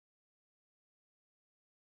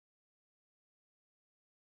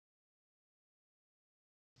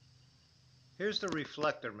Here's the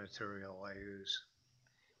reflector material I use.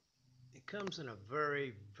 It comes in a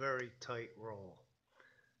very, very tight roll.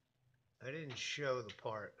 I didn't show the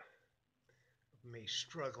part of me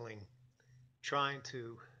struggling, trying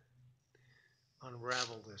to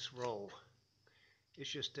unravel this roll.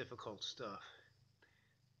 It's just difficult stuff.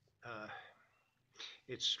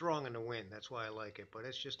 It's strong in the wind, that's why I like it, but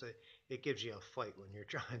it gives you a fight when you're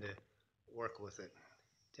trying to work with it.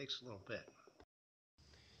 It takes a little bit.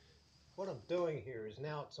 What I'm doing here is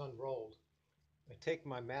now it's unrolled. I take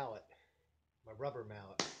my mallet, my rubber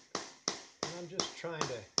mallet, and I'm just trying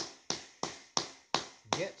to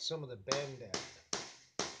get some of the bend out.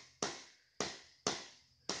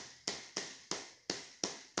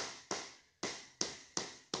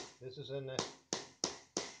 This is on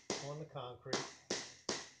the concrete.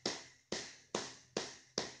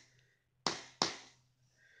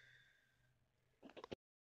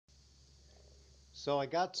 So I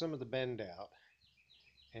got some of the bend out,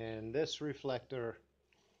 and this reflector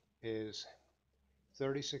is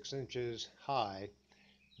 36 inches high.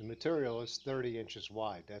 The material is 30 inches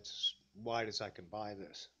wide. That's as wide as I can buy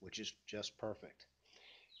this, which is just perfect.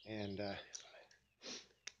 And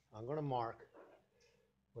I'm going to mark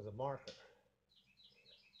with a marker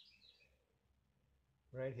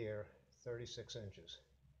right here, 36 inches.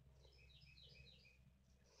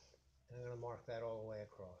 And I'm going to mark that all the way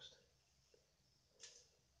across.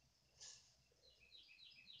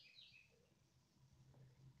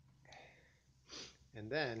 And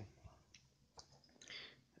then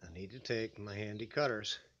I need to take my handy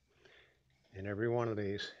cutters, and every one of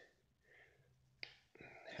these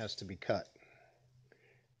has to be cut.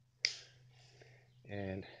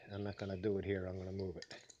 And I'm not going to do it here, I'm going to move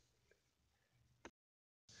it.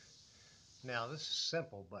 Now this is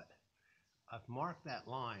simple, but I've marked that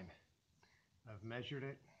line. I've measured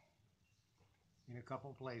it in a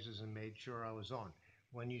couple places and made sure I was on.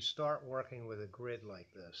 When you start working with a grid like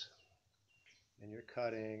this, and you're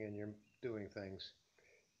cutting and you're doing things,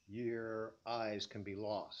 your eyes can be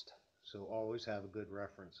lost. So always have a good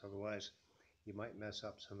reference, otherwise you might mess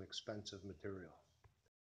up some expensive material.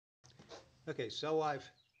 Okay, so I've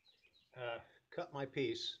cut my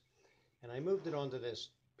piece and I moved it onto this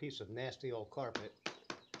piece of nasty old carpet,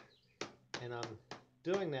 and I'm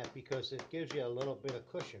doing that because it gives you a little bit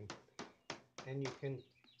of cushion and you can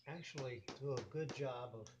actually do a good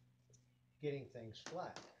job of getting things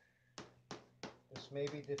flat. This may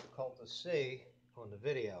be difficult to see on the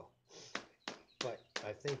video, but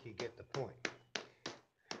I think you get the point.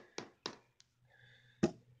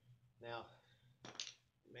 Now,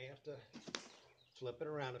 you may have to flip it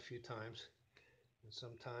around a few times, and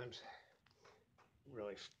sometimes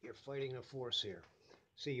really you're fighting a force here.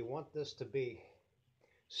 See, you want this to be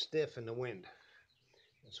stiff in the wind.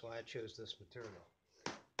 That's why I chose this material.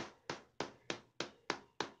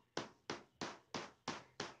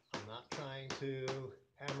 I'm not trying to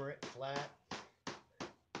hammer it flat.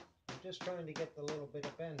 I'm just trying to get the little bit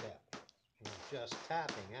of bend out. And I'm just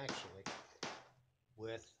tapping, actually,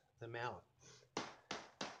 with the mallet.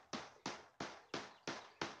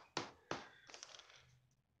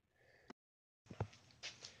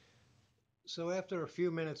 So after a few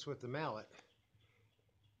minutes with the mallet,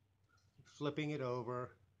 flipping it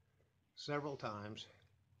over several times,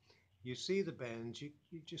 you see the bends, you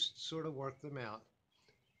just sort of work them out.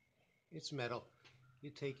 It's metal, you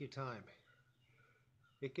take your time.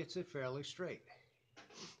 It gets it fairly straight.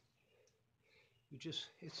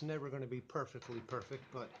 It's never going to be perfectly perfect,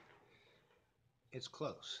 but it's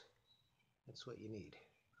close. That's what you need.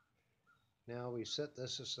 Now we set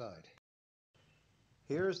this aside.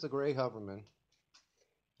 Here's the gray Hoverman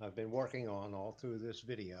I've been working on all through this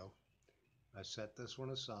video. I set this one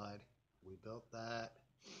aside. We built that,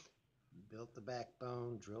 built the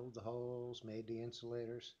backbone, drilled the holes, made the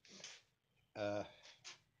insulators.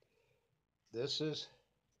 This is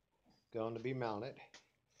going to be mounted.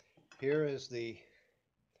 Here is the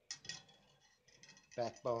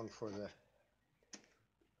backbone for the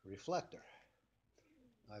reflector.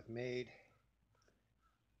 I've made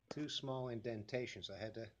two small indentations. I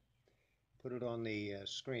had to put it on the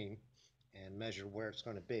screen and measure where it's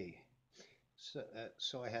going to be.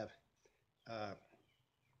 So I have,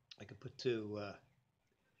 I could put two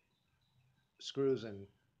screws and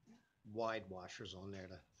wide washers on there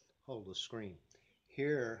to hold the screen.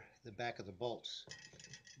 Here, the back of the bolts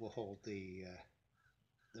will hold the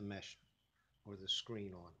mesh or the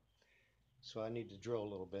screen on. So I need to drill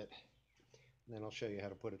a little bit, and then I'll show you how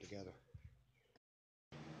to put it together.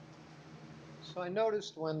 So I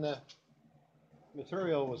noticed when the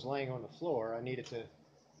material was laying on the floor, I needed to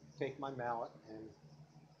take my mallet and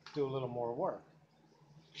do a little more work.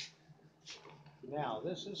 Now,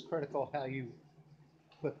 this is critical how you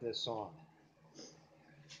put this on.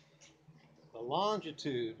 The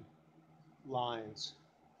longitude lines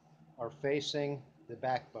are facing the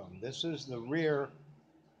backbone. This is the rear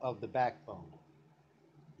of the backbone.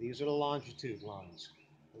 These are the longitude lines,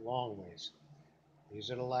 the long ways. These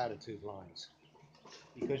are the latitude lines.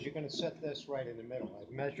 Because you're going to set this right in the middle.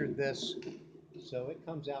 I've measured this so it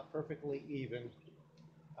comes out perfectly even.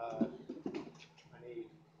 I need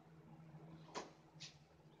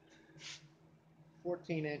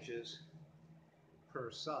 14 inches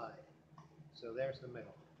per side. So there's the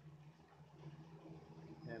middle.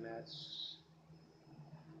 And that's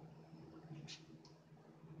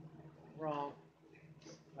wrong.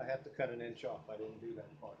 I have to cut an inch off. I didn't do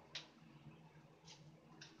that part.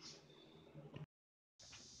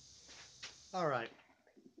 All right,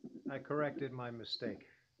 I corrected my mistake.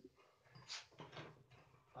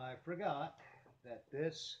 I forgot that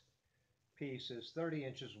this piece is 30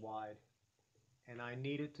 inches wide and I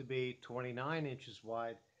need it to be 29 inches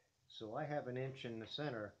wide, so I have an inch in the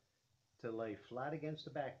center to lay flat against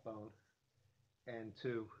the backbone and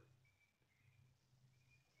to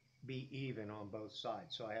be even on both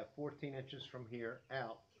sides. So I have 14 inches from here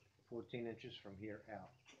out, 14 inches from here out.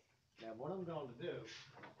 Now what I'm going to do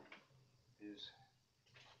is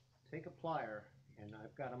take a plier, and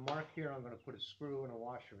I've got a mark here. I'm going to put a screw and a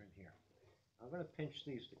washer in here. I'm going to pinch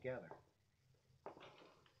these together.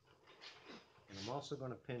 And I'm also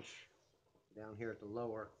going to pinch down here at the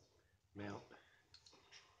lower mount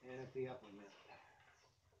and at the upper mount.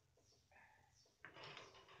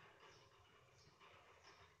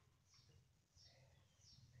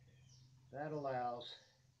 That allows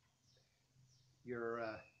your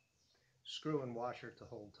screw and washer to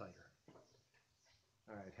hold tighter.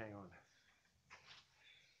 All right, hang on.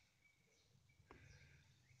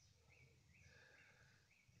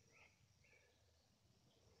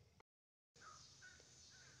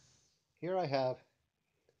 Here I have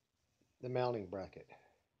the mounting bracket,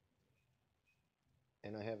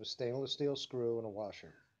 and I have a stainless steel screw and a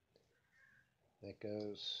washer that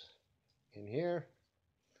goes in here,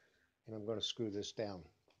 and I'm going to screw this down.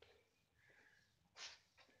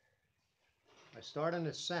 I start in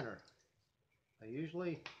the center. I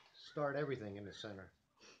usually start everything in the center.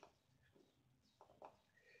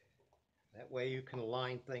 That way you can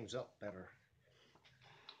line things up better.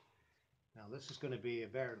 Now this is going to be a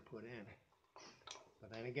bear to put in, but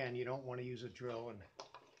then again you don't want to use a drill and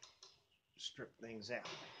strip things out.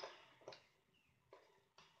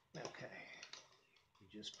 Okay, you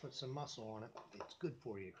just put some muscle on it. It's good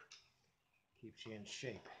for you. Keeps you in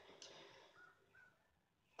shape.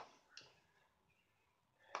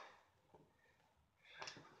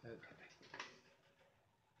 Okay.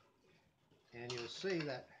 And you'll see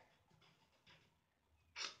that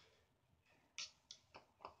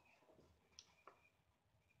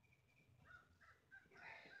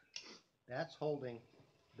that's holding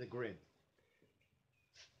the grid.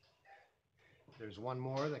 There's one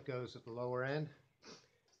more that goes at the lower end.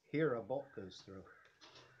 Here a bolt goes through.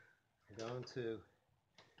 I'm going to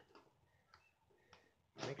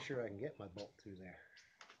make sure I can get my bolt through there.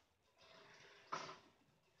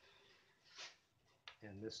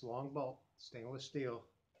 And this long bolt, stainless steel,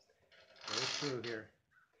 goes through here.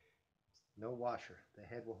 No washer. The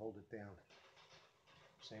head will hold it down.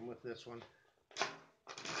 Same with this one.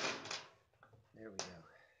 There we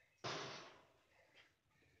go.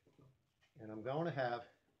 And I'm going to have,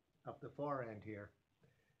 up the far end here,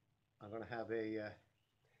 I'm going to have a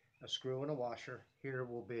screw and a washer. Here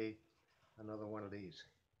will be another one of these.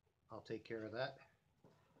 I'll take care of that,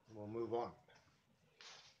 and we'll move on.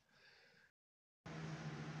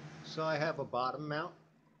 So I have a bottom mount.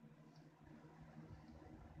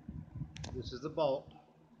 This is the bolt,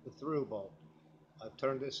 the through bolt. I've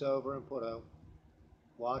turned this over and put a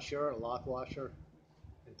washer, a lock washer,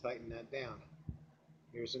 and tighten that down.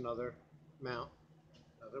 Here's another mount,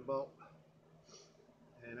 another bolt,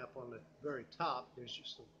 and up on the very top there's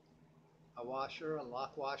just a washer, a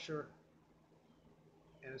lock washer,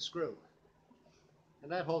 and a screw.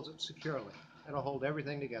 And that holds it securely. It'll hold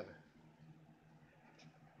everything together.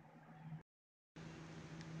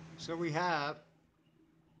 So we have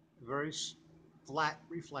a very flat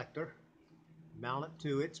reflector mounted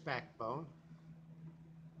to its backbone.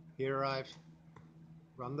 Here I've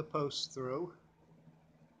run the posts through.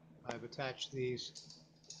 I've attached these,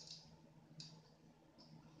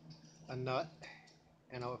 a nut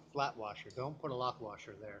and a flat washer. Don't put a lock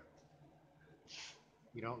washer there.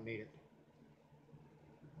 You don't need it.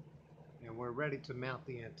 And we're ready to mount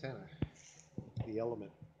the antenna, the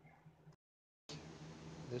element.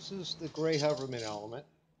 This is the gray hoverman element.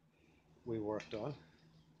 we worked on.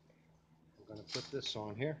 I'm going to put this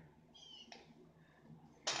on here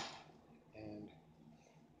and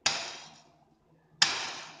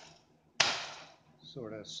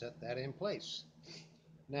sort of set that in place.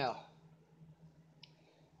 Now,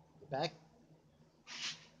 the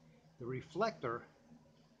reflector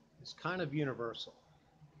is kind of universal.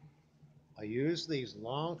 I use these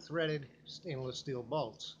long threaded stainless steel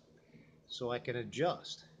bolts so I can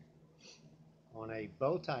adjust. On a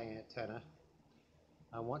bow tie antenna,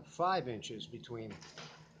 I want 5 inches between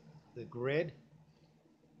the grid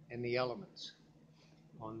and the elements.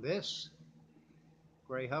 On this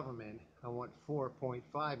gray hoverman, I want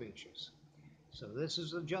 4.5 inches. So this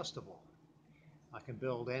is adjustable. I can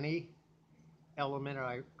build any element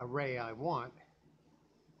or array I want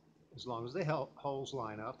as long as the holes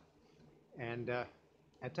line up and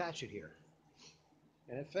attach it here.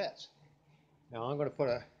 And it fits. Now I'm going to put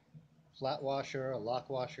a flat washer, a lock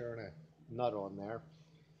washer, and a nut on there,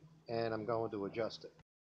 and I'm going to adjust it.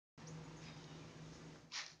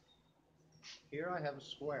 Here I have a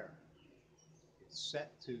square. It's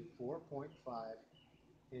set to 4.5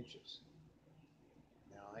 inches.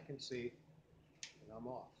 Now I can see that I'm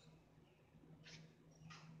off.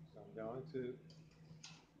 So I'm going to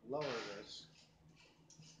lower this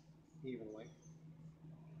evenly.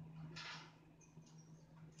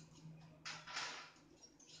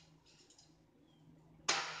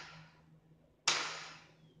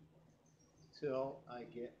 Till I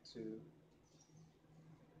get to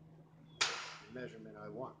the measurement I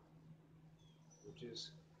want, which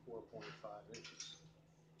is 4.5 inches.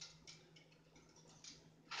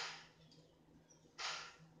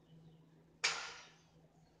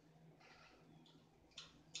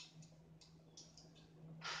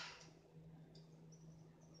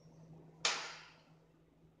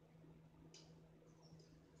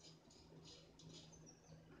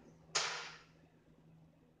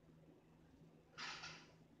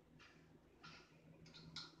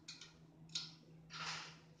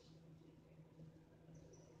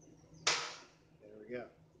 There we go.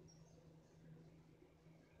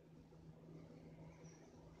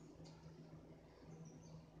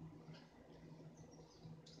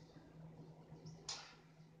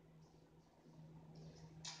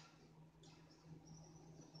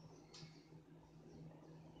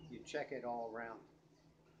 You check it all around.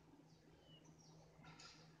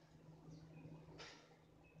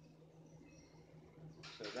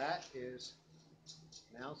 So that is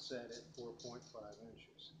now set at 4.5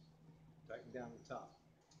 inches. Tighten down the top.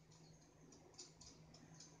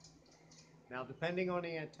 Now, depending on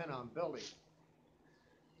the antenna I'm building,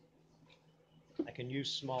 I can use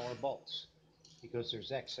smaller bolts because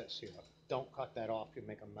there's excess here. Don't cut that off, you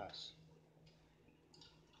make a mess.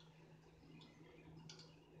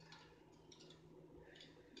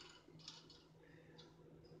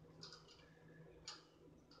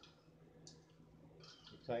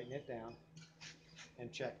 You tighten it down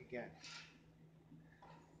and check again.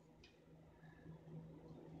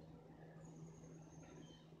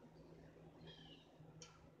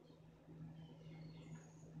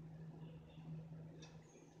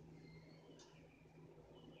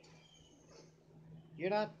 You're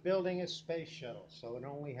not building a space shuttle, so it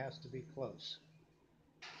only has to be close.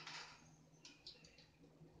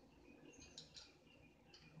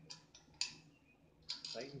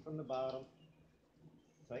 Tighten from the bottom,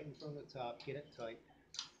 tighten from the top, get it tight.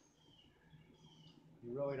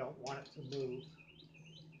 You really don't want it to move.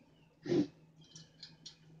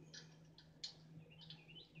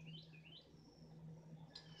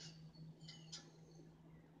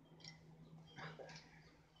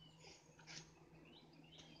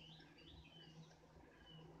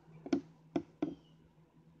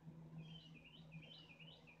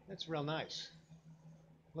 That's real nice.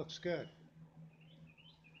 Looks good.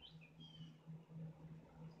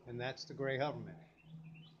 And that's the gray hoverman.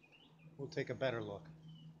 We'll take a better look.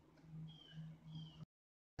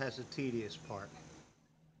 It has a tedious part.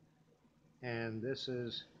 And this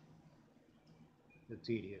is the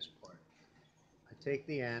tedious part. I take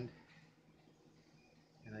the end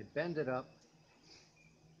and I bend it up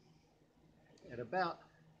at about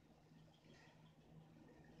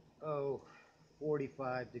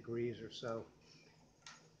 45 degrees or so.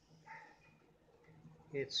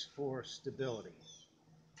 It's for stability.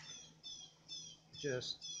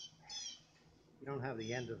 Just, you don't have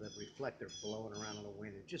the end of the reflector blowing around in the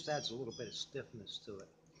wind. It just adds a little bit of stiffness to it.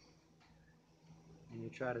 And you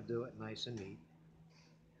try to do it nice and neat.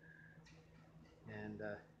 And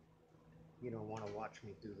you don't want to watch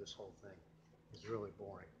me do this whole thing. It's really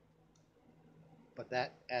boring. But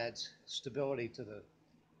that adds stability to the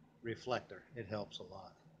reflector. It helps a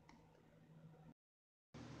lot.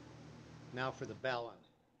 Now for the bell end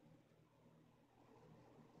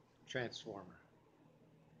transformer.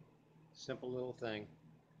 Simple little thing.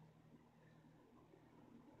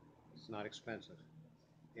 It's not expensive.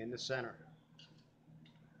 In the center,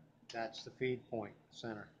 that's the feed point,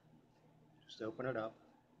 center. Just open it up,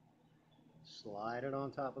 slide it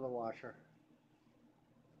on top of the washer,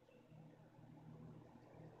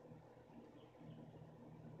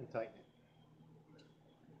 and tighten it.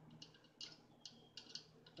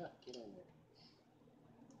 Ah, get in there.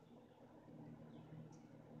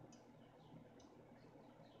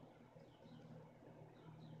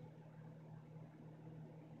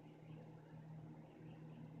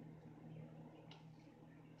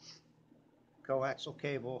 Coaxial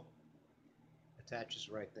cable attaches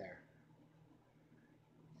right there.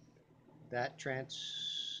 That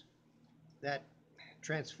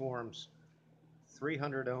transforms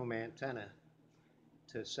 300 ohm antenna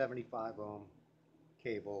to 75 ohm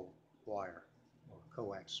cable wire or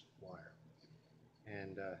coax wire,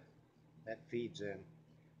 and that feeds in,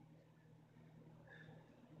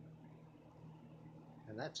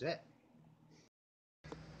 and that's it.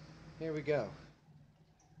 Here we go.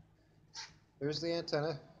 There's the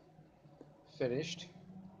antenna finished.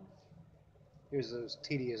 Here's those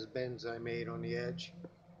tedious bends I made on the edge.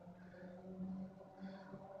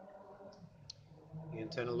 The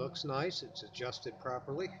antenna looks nice. It's adjusted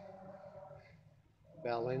properly.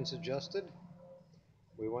 Bell end's adjusted.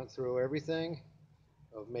 We went through everything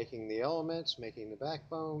of making the elements, making the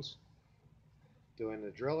backbones, doing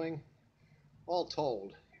the drilling. All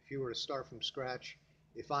told, if you were to start from scratch,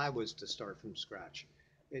 if I was to start from scratch,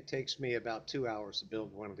 it takes me about 2 hours to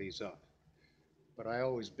build one of these up. But I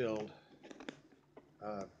always build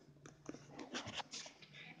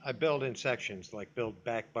I build in sections, like build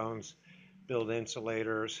backbones, build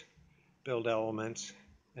insulators, build elements,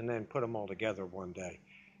 and then put them all together one day.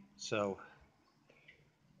 So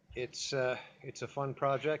it's a fun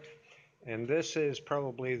project, and this is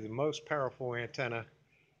probably the most powerful antenna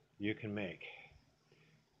you can make.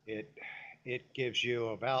 It gives you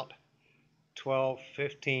about 12,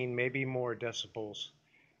 15, maybe more decibels.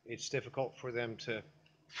 It's difficult for them to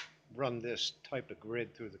run this type of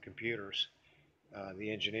grid through the computers.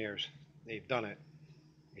 The engineers, they've done it.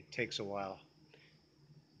 It takes a while,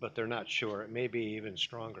 but they're not sure. It may be even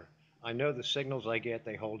stronger. I know the signals I get,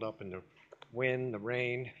 they hold up in the wind, the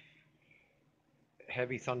rain,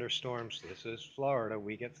 heavy thunderstorms. This is Florida,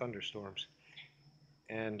 we get thunderstorms.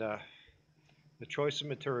 And the choice of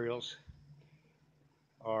materials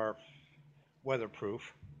are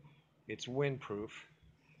weatherproof, it's windproof,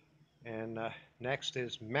 and next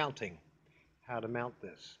is mounting, how to mount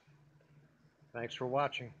this. Thanks for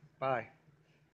watching. Bye.